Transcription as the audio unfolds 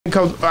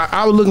Because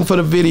I was looking for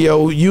the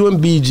video, you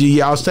and BG,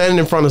 y'all standing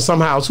in front of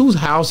some house. Whose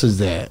house is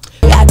that?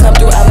 I come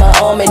through, I'm a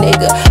army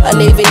nigga, a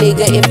Navy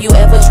nigga. If you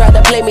ever try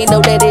to play me,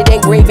 know that it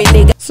ain't gravy,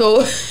 nigga.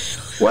 So,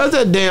 where's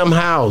that damn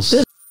house?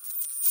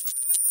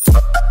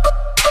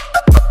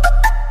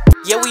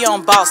 Yeah, we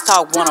on Boss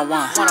Talk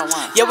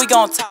 101. Yeah, we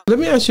gonna talk. Let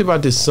me ask you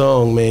about this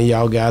song, man.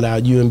 Y'all got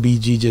out. You and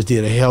BG just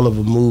did a hell of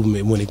a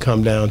movement when it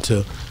come down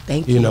to,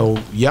 you know,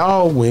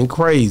 y'all went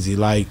crazy.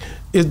 Like,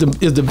 is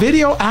the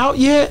video out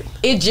yet?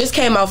 It just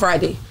came out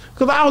Friday.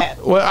 Cause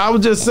I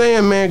was just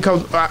saying, man.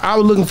 Cause I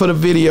was looking for the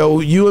video.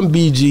 You and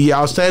BG,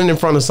 y'all standing in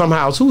front of some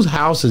house. Whose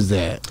house is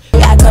that?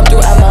 I come through,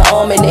 I'm a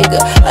army nigga,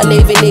 a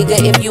Navy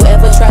nigga. If you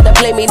ever try to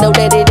play me, know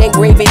that it ain't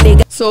gravy,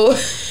 nigga. So,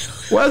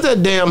 where's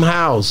that damn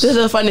house? This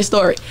is a funny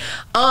story.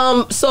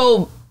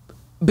 So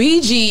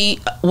BG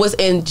was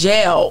in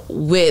jail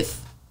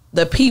with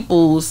the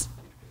people's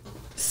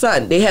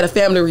son. They had a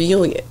family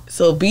reunion.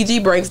 So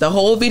BG brings the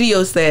whole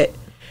video set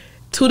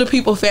to the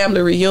people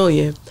family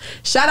reunion.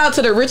 Shout out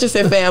to the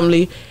Richardson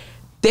family.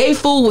 They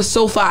food was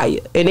so fire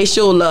and they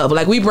showed love.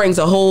 Like, we brings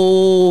a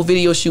whole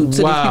video shoot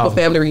to these people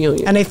family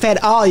reunion. And they fed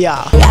all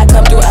y'all. I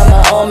come through, I'm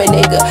a army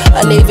nigga,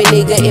 a Navy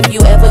nigga. If you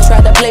ever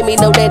try to play me,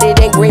 know that it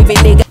ain't gravy,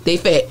 nigga. They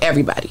fed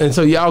everybody. And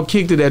so y'all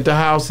kicked it at the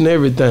house and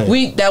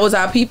everything. That was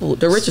our people,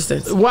 the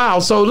Richardsons. Wow.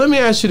 So let me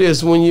ask you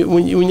this: when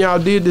y'all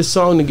did this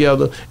song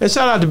together, and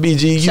shout out to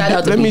BG.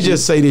 Let me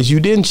just say this: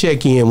 you didn't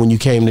check in when you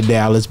came to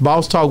Dallas.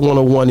 Boss Talk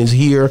 101 is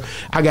here.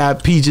 I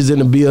got Peaches in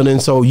the building,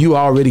 so you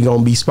already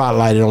gonna be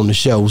spotlighted on the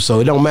show.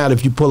 So it don't matter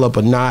if you pull up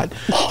or not.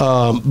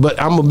 But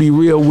I'm gonna be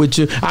real with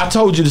you. I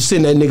told you to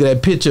send that nigga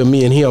that picture of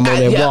me and him on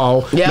that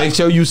wall. Yep. Make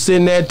sure you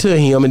send that to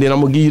him, and then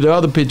I'm gonna give you the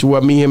other picture where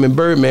me, him, and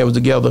Birdman was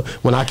together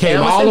when I came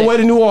all the way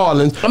to New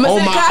Orleans on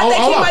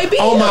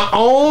my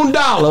own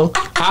dollar.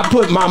 I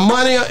put my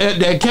money at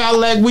that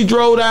Cadillac we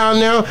drove down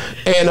there,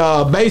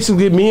 and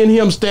basically me and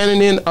him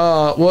standing in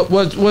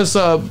what's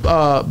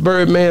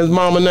Birdman's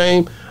mama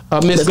name?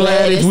 Miss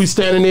Gladys. We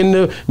standing in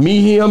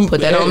him.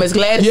 Put that on Miss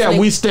Gladys. Yeah,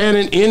 we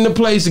standing in the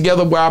place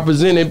together where I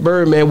presented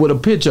Birdman with a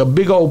picture, a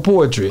big old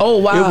portrait. Oh,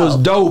 wow. It was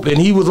dope. And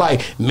he was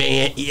like,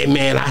 man,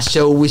 I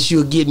sure wish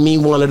you'd get me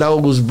one of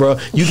those, bro.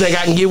 You think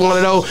I can get one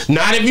of those?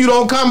 Not if you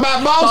don't come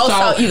by Boss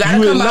Talk. You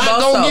gotta come by Boss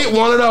Talk. You're not gonna get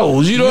one of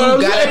those. You know what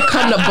I'm saying? You gotta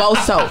come to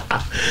Boss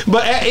Talk.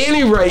 But at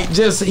any rate,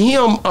 just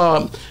him,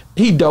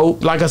 he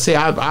dope. Like I said,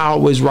 I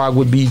always rock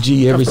with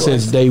BG ever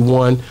since day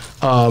one.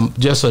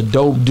 Just a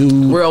dope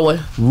dude.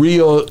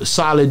 Real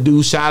solid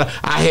dude. I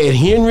had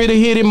Henry to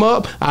hit him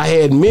up. I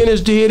had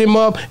Menace to hit him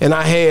up. And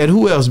I had,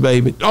 who else,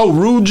 baby? Oh,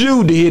 Rude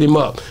Jude to hit him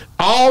up.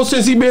 All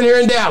since he been here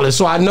in Dallas.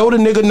 So I know the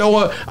nigga know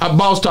a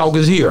Boss Talk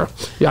is here.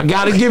 I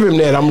gotta give him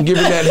that. I'm gonna give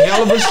him that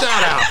hell of a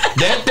shout out.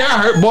 That there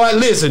hurt. Boy,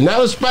 listen,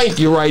 that'll spank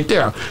you right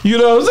there. You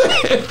know what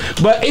I'm saying?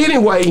 But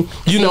anyway,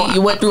 you know.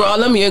 You went through all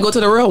of them, you didn't go to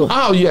the real one.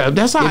 Oh, yeah,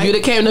 that's all right. If you'd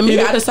have came to me,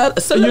 I'd have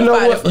solidified. You know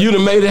what? You'd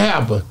have made it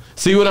happen.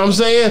 See what I'm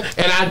saying?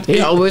 And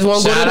he always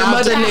want to go to the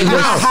mother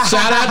niggas.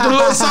 Shout out to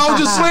little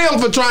Soulja Slim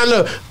for trying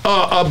to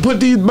put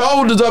these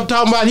boulders up,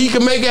 talking about he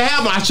can make it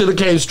happen. I should have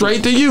came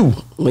straight to you.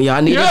 When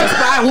y'all needed to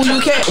spy who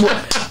you came.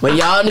 When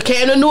y'all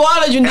came to New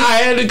Orleans, I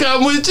had to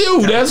come with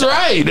you. That's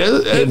right.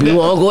 If you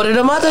want to go to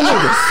the mother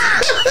niggas.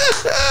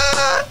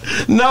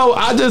 No,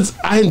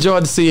 I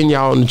enjoyed seeing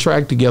y'all on the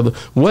track together.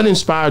 What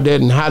inspired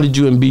that, and how did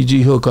you and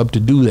BG hook up to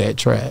do that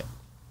track?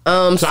 So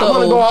I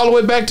want to go all the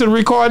way back to the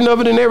recording of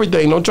it and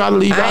everything. Don't try to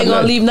leave out I ain't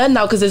gonna leave nothing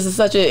out because this is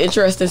such an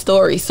interesting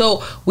story.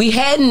 So we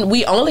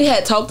only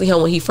had talked to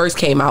him when he first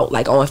came out,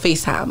 like on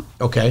FaceTime.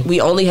 Okay.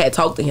 We only had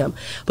talked to him,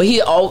 but he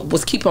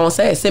was keep on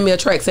saying, "Send me a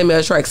track, send me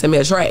a track, send me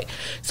a track."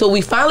 So we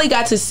finally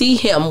got to see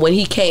him when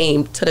he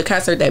came to the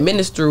concert that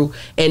Menace threw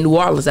in New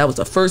Orleans. That was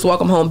the first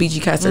Welcome Home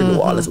BG concert in New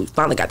Orleans. We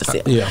finally got to see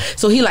him. Yeah.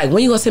 So he like,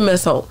 when you gonna send me a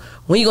song?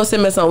 When you gonna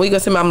send me a song? When you gonna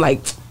send me? I'm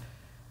like,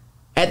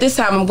 at this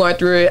time, I'm going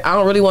through it. I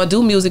don't really want to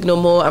do music no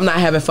more. I'm not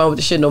having fun with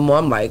the shit no more.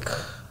 I'm like,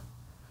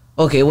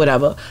 okay,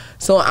 whatever.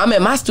 So I'm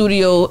in my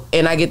studio,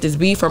 and I get this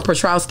beat from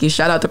Petrowski.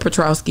 Shout out to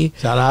Petrowski.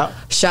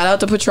 Shout out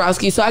to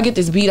Petrowski. So I get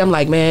this beat. I'm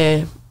like,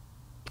 man,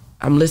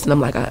 I'm listening. I'm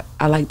like,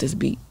 I like this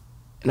beat.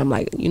 And I'm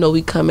like, you know,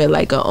 we come in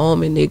like an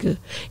almond nigga.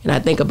 And I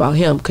think about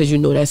him because, you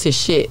know, that's his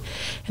shit.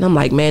 And I'm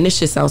like, man, this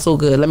shit sounds so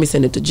good. Let me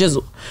send it to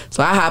Jizzle.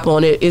 So I hop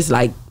on it. It's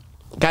like,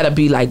 gotta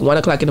be like 1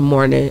 o'clock in the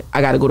morning.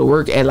 I gotta go to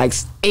work at like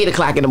 8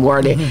 o'clock in the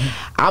morning.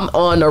 I'm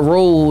on the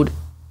road.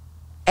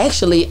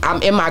 Actually, I'm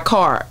in my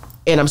car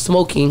and I'm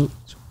smoking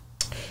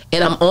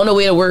and I'm on the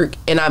way to work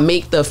and I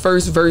make the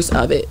first verse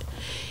of it.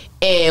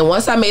 And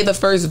once I made the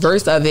first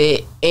verse of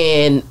it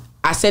and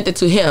I sent it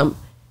to him,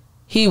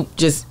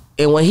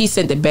 and when he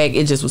sent it back,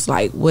 it just was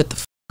like, what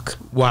the fuck?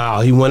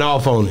 Wow, he went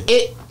off on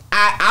it.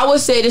 I would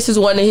say this is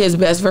one of his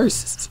best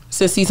verses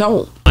since he's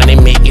home. Money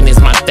making is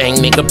my thing,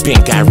 nigga.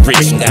 Been got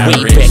rich. Way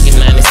back in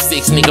 96.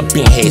 6, nigga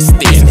been had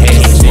sticks.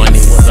 Had money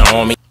was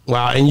on me.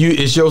 Wow, and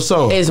it's your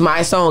song. It's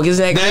my song.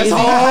 Isn't that crazy?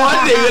 That's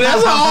hard, nigga.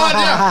 That's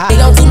hard. We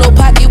don't do no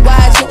pocket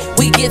watching.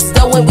 We get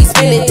slow when we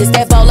spin it. It's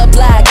that ball of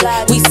black.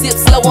 We sip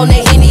slow on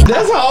that Henny.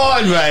 That's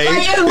hard, man.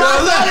 Like, it's my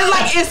song. It's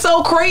like, it's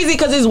so crazy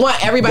because it's one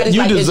everybody's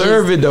you like. You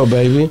deserve it though,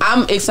 baby.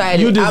 I'm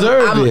excited. You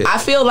deserve it. I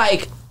feel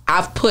like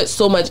I've put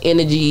so much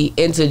energy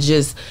into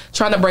just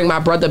trying to bring my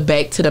brother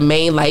back to the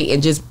main light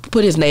and just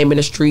put his name in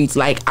the streets.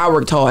 Like, I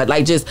worked hard.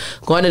 Like, just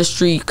going to the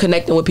street,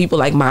 connecting with people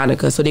like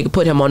Monica so they could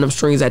put him on them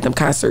strings at them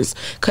concerts.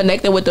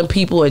 Connecting with them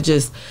people and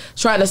just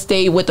trying to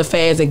stay with the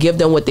fans and give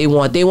them what they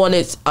want. They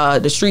wanted,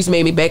 the streets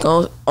made me back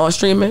on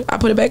streaming. I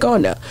put it back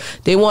on now.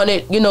 They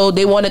wanted,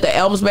 they wanted the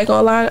albums back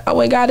online. I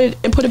went and got it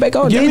and put it back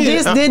on.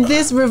 Did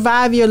this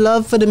revive your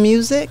love for the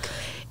music?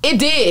 It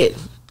did.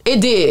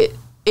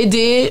 It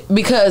did,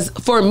 because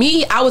for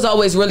me, I was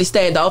always really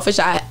standoffish.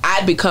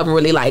 I'd become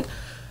really like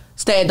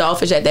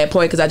standoffish at that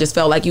point because I just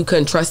felt like you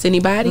couldn't trust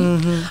anybody.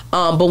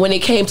 But when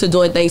it came to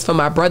doing things for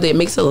my brother, it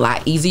makes it a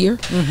lot easier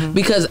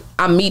because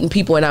I'm meeting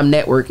people and I'm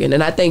networking.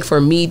 And I think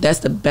for me, that's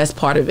the best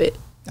part of it.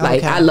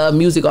 Like, I love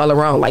music all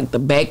around, like the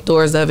back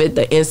doors of it,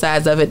 the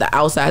insides of it, the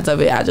outsides of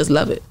it. I just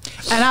love it.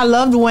 And I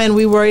loved when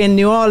we were in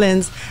New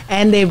Orleans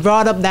and they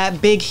brought up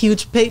that big,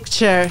 huge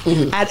picture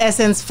at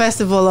Essence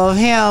Festival of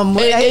him.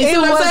 It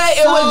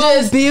was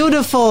just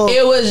beautiful.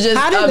 It was just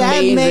How did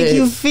amazing. that make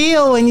you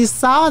feel when you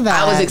saw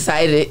that? I was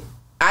excited.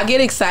 I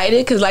get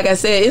excited because, like I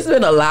said, it's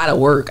been a lot of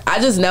work. I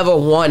just never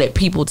wanted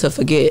people to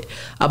forget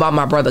about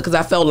my brother because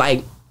I felt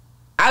like,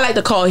 I like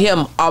to call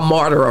him a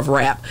martyr of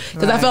rap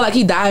because I felt like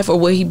he died for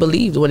what he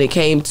believed when it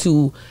came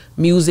to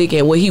music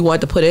and what he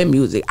wanted to put in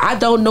music. I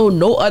don't know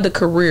no other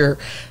career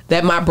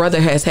that my brother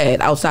has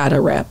had outside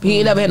of rap. He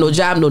ain't never had no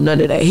job, no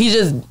none of that. He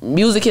just,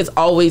 music has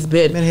always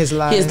been his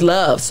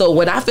love. So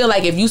when I feel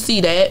like if you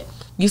see that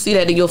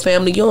in your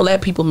family, you don't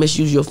let people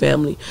misuse your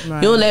family.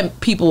 You don't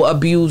let people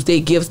abuse their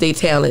gifts, their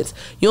talents.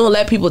 You don't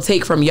let people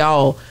take from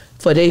y'all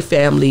for their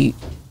family,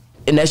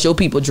 and that's your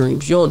people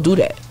dreams. You don't do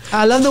that.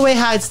 I love the way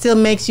how it still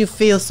makes you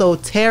feel so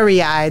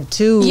teary-eyed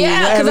too.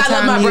 Yeah, because I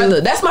love my brother.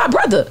 That's my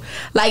brother.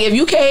 Like, if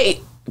you can't,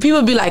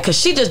 people be like, cause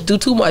she just do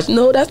too much.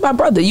 No, that's my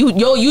brother.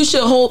 You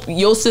should hope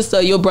your sister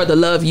or your brother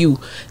love you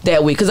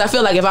that way. Cause I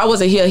feel like if I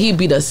wasn't here, he'd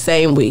be the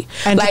same way.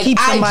 And like,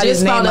 I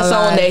just found a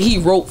song that he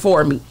wrote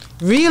for me.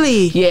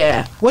 Really?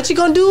 Yeah. What you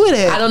gonna do with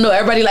it? I don't know.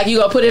 Everybody like, you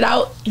gonna put it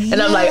out?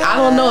 And I'm like, I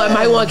don't know. I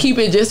might want to keep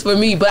it just for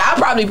me, but I'll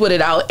probably put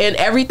it out. And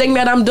everything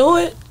that I'm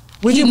doing,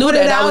 would you put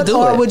it out,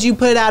 or would you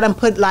put it out and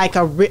put like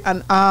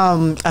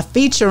a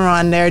feature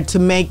on there to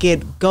make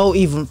it go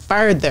even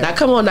further? Now,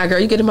 come on, now,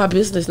 girl, you get in my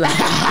business now.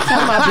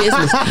 Tell my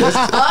business.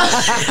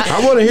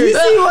 I want to hear. You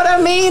see what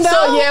I mean? Though?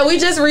 So yeah, we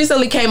just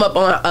recently came up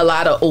on a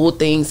lot of old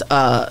things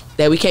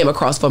that we came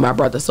across for my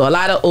brother. So a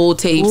lot of old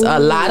tapes, a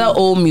lot of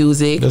old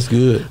music. That's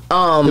good.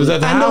 Was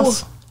that the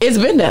house? It's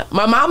been there.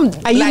 My mom.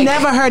 You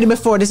never heard it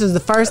before. This was the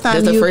first time.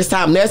 This is the first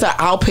time. There's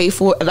a I'll pay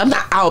for it. I'm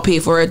not I'll pay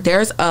for it.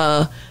 There's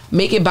a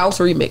Make It Bounce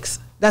remix.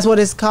 That's what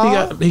it's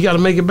called? He got a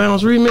Make It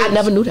Bounce remix? I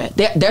never knew that.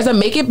 There's a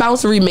Make It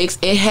Bounce remix.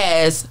 It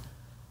has,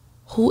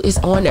 who is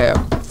on there?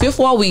 Fifth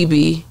Wall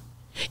Weeby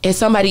and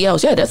somebody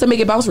else. Yeah, that's a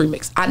Make It Bounce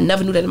remix. I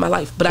never knew that in my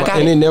life. But I got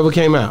it. And it never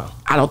came out?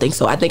 I don't think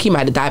so. I think he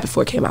might have died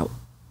before it came out.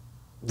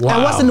 Wow.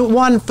 And what's the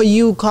one for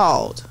you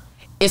called?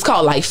 It's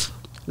called Life.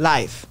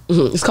 Life.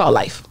 It's called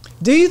Life.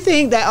 Do you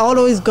think that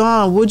although he's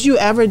gone, would you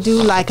ever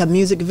do like a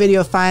music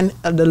video, find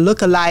the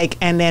look-alike,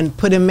 and then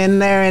put him in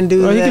there and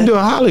do? Well, you can do a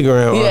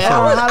hologram.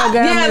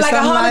 Yeah, like a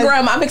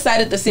hologram. Like, I'm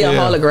excited to see a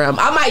hologram.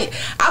 I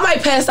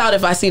might pass out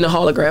if I seen a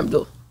hologram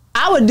though.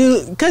 I would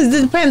do, because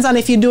it depends on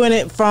if you're doing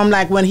it from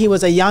like when he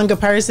was a younger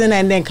person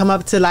and then come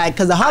up to like,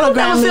 because the hologram.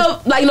 I don't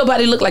feel like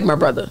nobody looked like my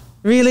brother.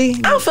 Really?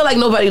 I don't feel like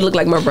nobody looked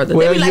like my brother.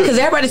 Well, they be like, because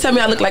everybody tell me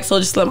I look like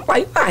Soulja Slim.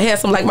 Like, I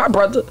handsome like my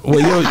brother.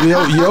 Well,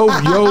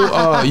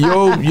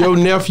 your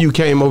nephew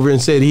came over and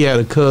said he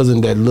had a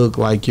cousin that looked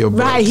like your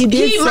brother. Right, he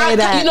did say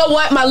that. You know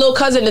what? My little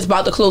cousin is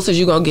about the closest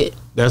you're going to get.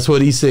 That's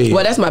what he said.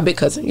 Well, that's my big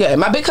cousin. Yeah,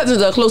 my big cousin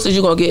is the closest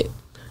you're going to get.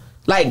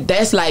 Like,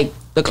 that's like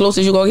the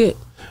closest you're going to get.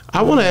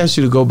 I want to ask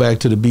you to go back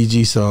to the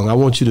BG song. I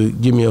want you to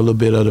give me a little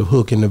bit of the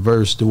hook in the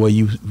verse, the way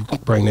you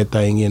bring that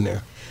thing in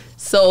there.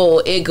 So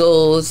it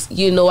goes,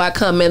 I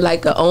come in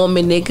like a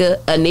Army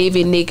nigga, a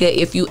Navy nigga.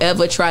 If you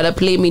ever try to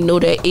play me, know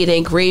that it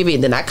ain't gravy.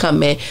 Then I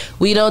come in.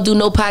 We don't do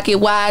no pocket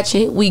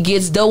watching. We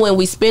gets dough and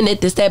we spin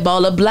it. This that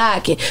ball of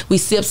blocking. We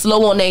sip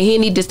slow on that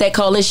Henny. This that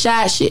calling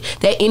shy shit.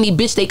 That any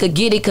bitch they could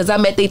get it because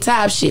I'm at they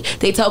top shit.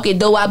 They talking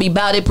dough, I be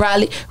bout it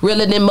probably.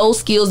 Realer than most,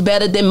 skills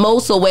better than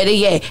most. So where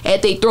they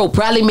at they throat.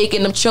 Probably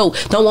making them choke.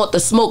 Don't want the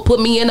smoke, put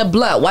me in a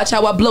blunt. Watch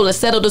how I blow to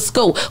settle the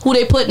scope. Who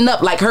they putting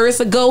up like hers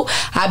ago?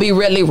 I be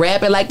really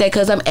rapping like that that,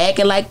 cause I'm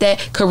acting like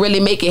that, could really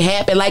make it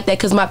happen like that,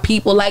 cause my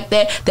people like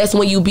that. That's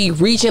when you be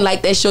reaching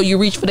like that, show you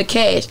reach for the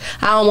cash.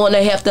 I don't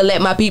wanna have to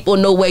let my people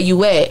know where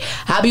you at.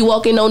 I be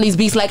walking on these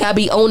beats like I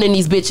be owning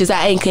these bitches.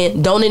 I ain't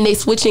condoning they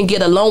switch and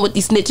get along with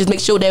these snitches. Make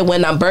sure that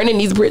when I'm burning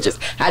these bridges,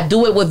 I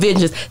do it with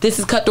vengeance. This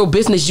is cutthroat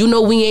business. You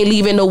know we ain't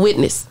leaving no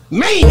witness.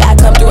 Me, I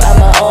come through,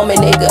 I'm a army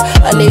nigga,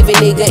 a Navy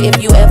nigga.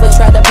 If you ever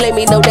try to play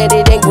me, know that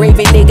it ain't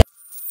gravy, nigga.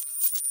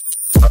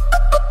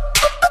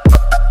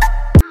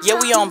 Yeah,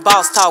 we on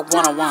Boss Talk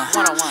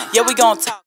 101. Yeah, we gon' talk.